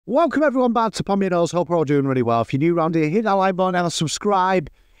Welcome everyone back to Pommy Knows. Hope we're all doing really well. If you're new around here, hit that like button and subscribe.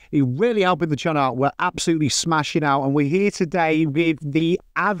 You're really helping the channel out. We're absolutely smashing out. And we're here today with the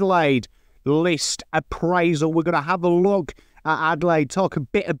Adelaide list appraisal. We're going to have a look at Adelaide, talk a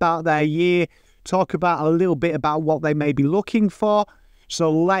bit about their year, talk about a little bit about what they may be looking for.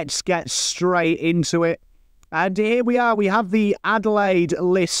 So let's get straight into it. And here we are. We have the Adelaide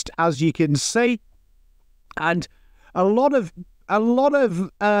list, as you can see. And a lot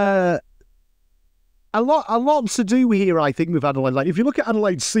to do here, I think, with Adelaide. Like, if you look at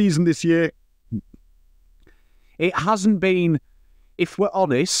Adelaide's season this year, it hasn't been, if we're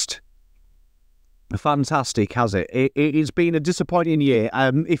honest, fantastic, has it? It has been a disappointing year.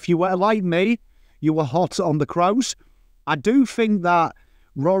 If you were like me, you were hot on the Crows. I do think that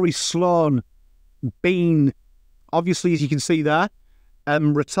Rory Sloan being, obviously, as you can see there,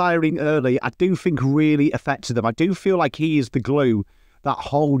 retiring early, I do think really affected them. I do feel like he is the glue that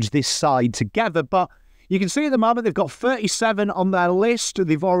holds this side together. But you can see at the moment they've got 37 on their list.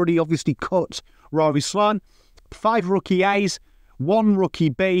 They've already obviously cut Rory Sloan. 5 rookie A's, 1 rookie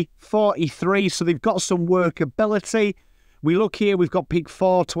B, 43. So they've got some workability. We look here, we've got pick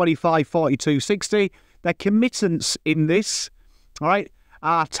 4, 25, 42, 60. Their committance in this, all right,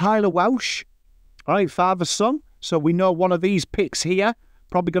 are Tyler Welsh, all right, father, son. So we know one of these picks here,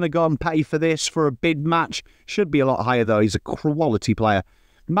 probably going to go and pay for this for a bid match. Should be a lot higher, though. He's a quality player.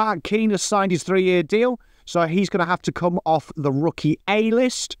 Mark Keane has signed his 3-year deal, so he's going to have to come off the rookie A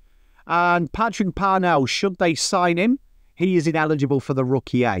list. And Patrick Parnell, should they sign him, he is ineligible for the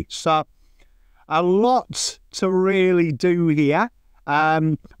rookie A. So a lot to really do here.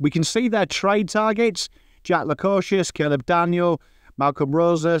 We can see their trade targets. Jack Lacocious, Caleb Daniel, Malcolm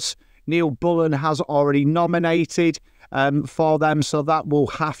Rosas, Neil Bullen has already nominated for them, so that will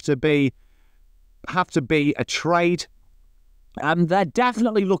have to be a trade. And they're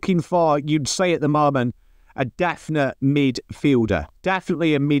definitely looking for, you'd say at the moment, a definite midfielder.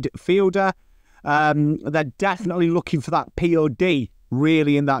 Definitely a midfielder. They're definitely looking for that POD,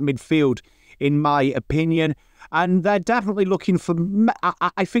 really, in that midfield, in my opinion. And they're definitely looking for,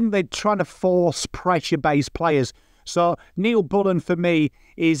 I think they're trying to force pressure-based players. So Neil Bullen, for me,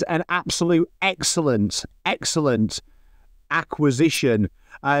 is an absolute excellent acquisition.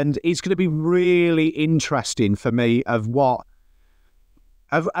 And it's going to be really interesting for me of what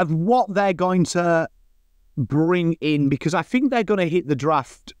they're going to bring in, because I think they're going to hit the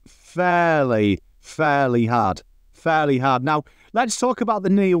draft fairly hard. Now, let's talk about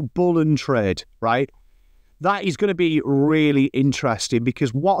the Neil Bullen trade, right? That is going to be really interesting,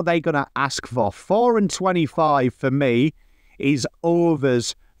 because what are they going to ask for? 4 and 25 for me is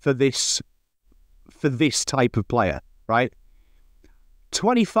overs for this type of player, right?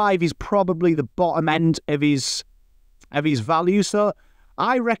 25 is probably the bottom end of his value. So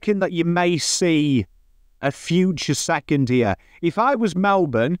I reckon that you may see a future second here. If I was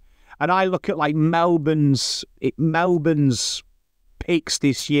Melbourne and I look at like Melbourne's picks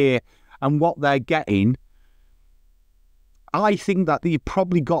this year and what they're getting, I think that you've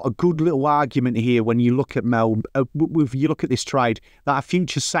probably got a good little argument here when you look at if you look at this trade, that a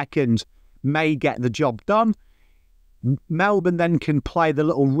future second may get the job done. Melbourne then can play the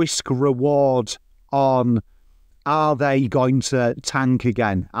little risk reward on, are they going to tank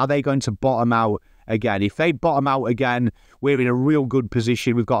again? Are they going to bottom out again? If they bottom out again, we're in a real good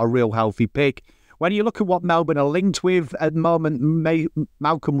position. We've got a real healthy pick. When you look at what Melbourne are linked with at the moment,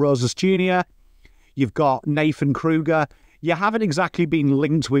 Malcolm Rosas Jr., you've got Nathan Kruger. You haven't exactly been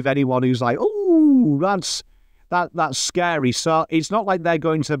linked with anyone who's like, oh, that's scary. So it's not like they're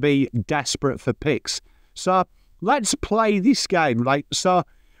going to be desperate for picks. So let's play this game. Like, so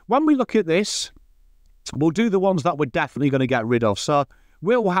when we look at this, we'll do the ones that we're definitely going to get rid of. So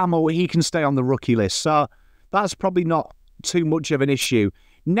Will Hamill, he can stay on the rookie list. So that's probably not too much of an issue.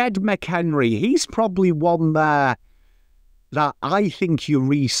 Ned McElhinney, he's probably one there that I think you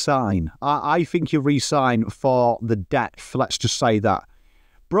re-sign. I think you re-sign for the depth, let's just say that.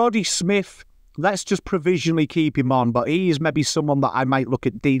 Brodie Smith, let's just provisionally keep him on, but he is maybe someone that I might look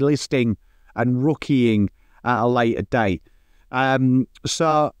at delisting and rookieing at a later date.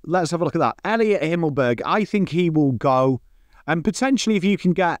 So let's have a look at that. Elliot Himmelberg, I think he will go. And potentially if you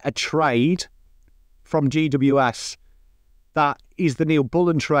can get a trade from GWS, that is the Neil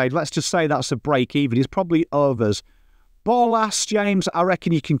Bullen trade. Let's just say that's a break even. He's probably overs. Borlas, James, I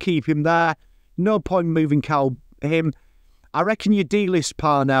reckon you can keep him there. No point moving him. I reckon you delist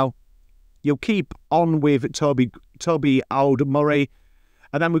Parnell. You'll keep on with Toby Old Murray.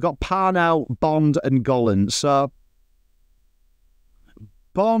 And then we've got Parnell, Bond, and Gollan. So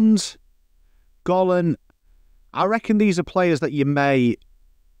Bond, Gollan, I reckon these are players that you may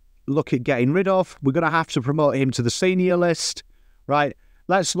look at getting rid of. We're going to have to promote him to the senior list, right?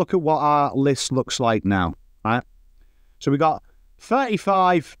 Let's look at what our list looks like now, right? So we got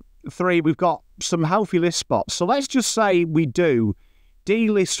 35, 3. We've got some healthy list spots. So let's just say we do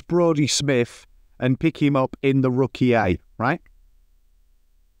delist Brodie Smith and pick him up in the rookie A, right?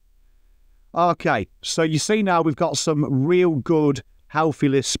 Okay, so you see now we've got some real good healthy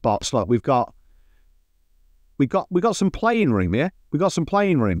list spots. Look, we've got some playing room here. We've got some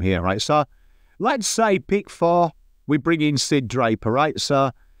playing room here, right? So let's say pick 4, we bring in Sid Draper, right?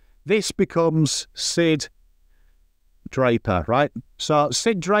 So this becomes Sid Draper, right? So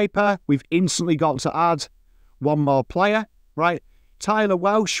Sid Draper, we've instantly got to add one more player, right? Tyler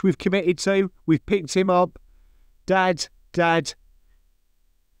Welsh, we've committed to. We've picked him up. Dead.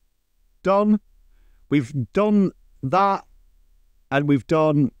 Done. We've done that, and we've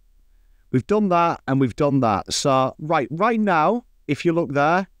done that, and we've done that. So right now, if you look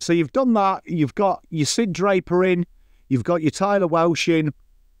there, so you've done that. You've got your Sid Draper in. You've got your Tyler Welsh in.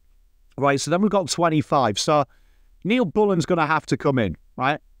 Right. So then we've got 25. So Neil Bullen's going to have to come in,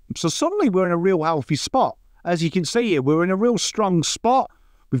 right? So suddenly we're in a real healthy spot. As you can see here, we're in a real strong spot.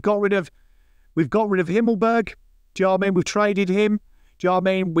 We've got rid of Himmelberg. Do you know what I mean? We've traded him. Do you know what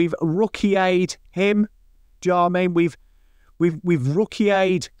I mean? We've rookie-a'd him. Do you know what I mean? We've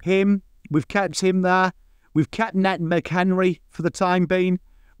rookie-a'd him. We've kept him there. We've kept Ned McElhinney for the time being,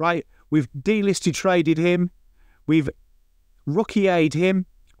 right? We've delisted traded him. We've rookie-a'd him,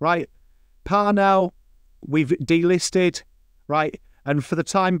 right? Parnell, we've delisted, right? And for the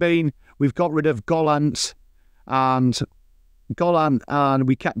time being, we've got rid of Gollant and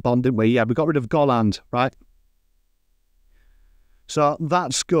we kept Bond, didn't we? Yeah, we got rid of Golland, right? So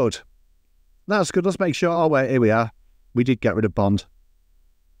that's good. That's good. Let's make sure. Oh, wait, here we are. We did get rid of Bond.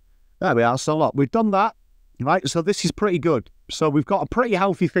 There we are. So, look, we've done that, right? So this is pretty good. So we've got a pretty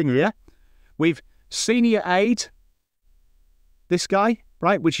healthy thing here. We've senior aid this guy,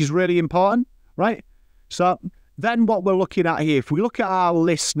 right, which is really important, right? So then what we're looking at here, if we look at our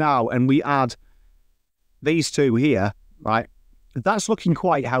list now and we add these two here, right, that's looking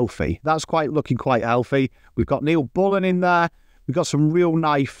quite healthy. That's looking quite healthy. We've got Neil Bullen in there. We've got some real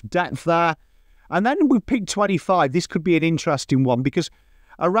knife depth there. And then we picked 25. This could be an interesting one because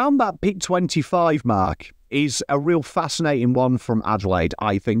around that pick 25 mark is a real fascinating one from Adelaide,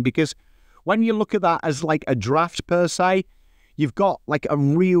 I think, because when you look at that as like a draft per se, you've got like a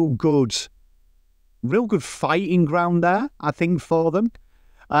real good fighting ground there, I think, for them.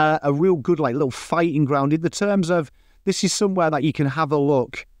 A real good like little fighting ground in the terms of this is somewhere that you can have a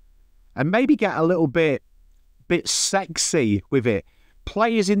look and maybe get a little bit sexy with it.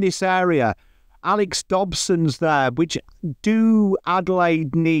 Players in this area, Alex Dobson's there, which do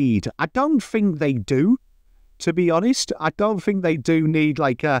Adelaide need? I don't think they do, to be honest. I don't think they do need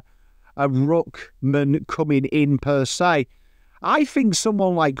like a ruckman coming in per se. I think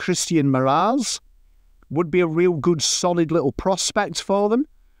someone like Christian Miraz would be a real good, solid little prospect for them.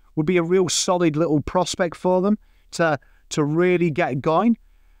 Would be a real solid little prospect for them to really get going.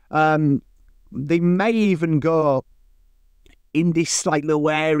 They may even go in this like little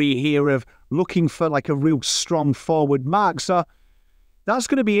area here of looking for like a real strong forward mark. So that's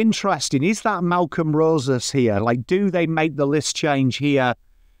going to be interesting. Is that Malcolm Rosas here? Like, do they make the list change here?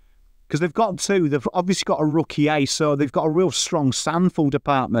 Because they've got two. They've obviously got a rookie A, so they've got a real strong Sandful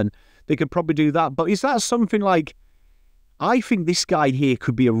department. They could probably do that. But is that something like... I think this guy here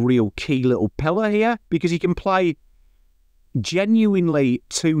could be a real key little pillar here because he can play genuinely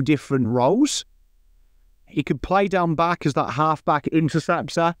two different roles. He could play down back as that half-back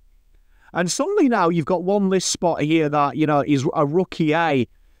interceptor. And suddenly now you've got one list spot here that, you know, is a rookie A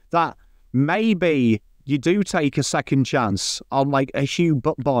that maybe you do take a second chance on like a Hugh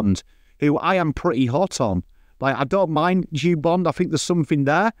Bond, who I am pretty hot on. Like, I don't mind Hugh Bond. I think there's something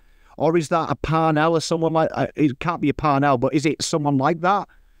there. Or is that a Parnell or someone like... it can't be a Parnell, but is it someone like that?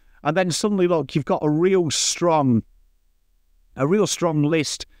 And then suddenly, look, you've got a real strong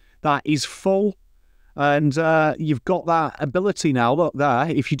list that is full. And you've got that ability now, look there,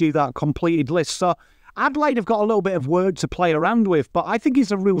 if you do that completed list. So Adelaide have got a little bit of work to play around with, but I think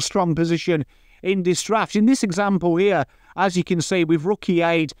it's a real strong position in this draft. In this example here, as you can see, we've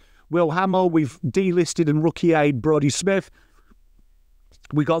rookie-a'd Will Hamill, we've delisted and rookie-a'd Brodie Smith.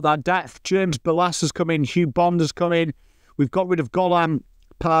 We got that depth. James Bellas has come in. Hugh Bond has come in. We've got rid of Golan,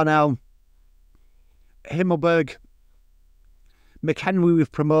 Parnell, Himmelberg,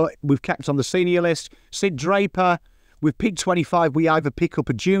 McElhinney we've kept on the senior list. Sid Draper, we've picked 25. We either pick up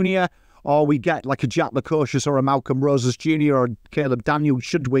a junior or we get like a Jack Lacocious or a Malcolm Rosas Jr. or Caleb Daniel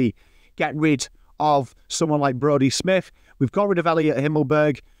should we get rid of someone like Brodie Smith. We've got rid of Elliot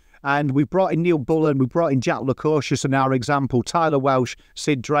Himmelberg. And we've brought in Neil Bullen, we've brought in Jack Lacocious in our example, Tyler Welsh,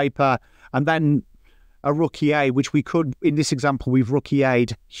 Sid Draper, and then a rookie A, which we could, in this example, we've rookie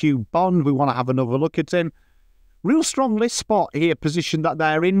A'd Hugh Bond. We want to have another look at him. Real strong list spot here, position that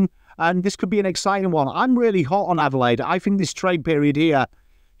they're in, and this could be an exciting one. I'm really hot on Adelaide. I think this trade period here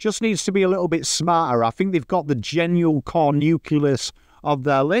just needs to be a little bit smarter. I think they've got the genuine core nucleus of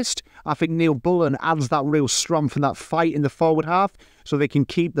their list. I think Neil Bullen adds that real strength and that fight in the forward half so they can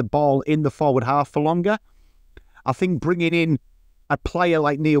keep the ball in the forward half for longer. I think bringing in a player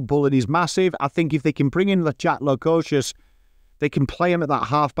like Neil Bullen is massive. I think if they can bring in Jack Lacocious, they can play him at that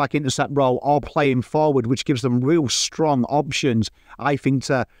half-back intercept role or play him forward, which gives them real strong options, I think,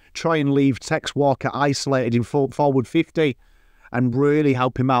 to try and leave Tex Walker isolated in forward 50 and really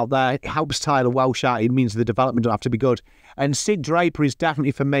help him out there. It helps Tyler Welsh out. It means the development don't have to be good. And Sid Draper is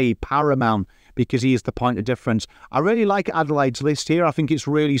definitely, for me, paramount because he is the point of difference. I really like Adelaide's list here. I think it's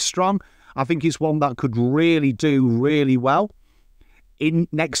really strong. I think it's one that could really do really well in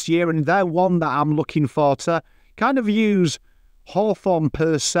next year. And they're one that I'm looking for to kind of use Hawthorn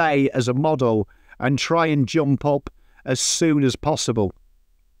per se as a model and try and jump up as soon as possible.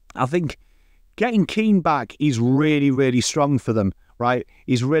 I think getting Keane back is really, really strong for them, right?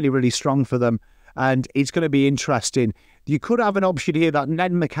 He's really, really strong for them. And it's going to be interesting. You could have an option here that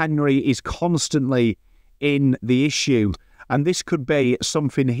Ned McElhinney is constantly in the issue. And this could be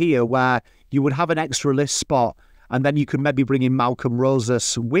something here where you would have an extra list spot and then you could maybe bring in Malcolm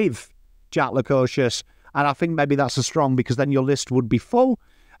Rosas with Jack Lacocious. And I think maybe that's a strong because then your list would be full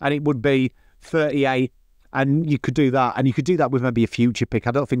and it would be 38. And you could do that. And you could do that with maybe a future pick.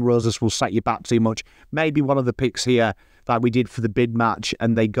 I don't think Rosas will set you back too much. Maybe one of the picks here that we did for the bid match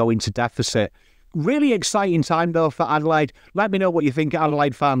and they go into deficit. Really exciting time, though, for Adelaide. Let me know what you think,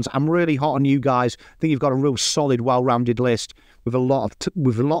 Adelaide fans. I'm really hot on you guys. I think you've got a real solid, well-rounded list with a lot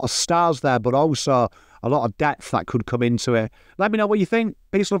of stars there, but also a lot of depth that could come into it. Let me know what you think.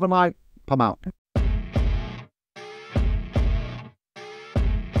 Peace, love, and light. I'm out.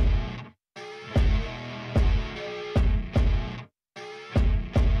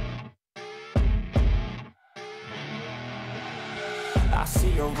 I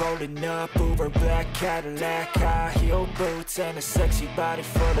see her rolling up, Uber black Cadillac, high heel boots and a sexy body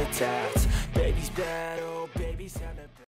full of tats. Baby's bad.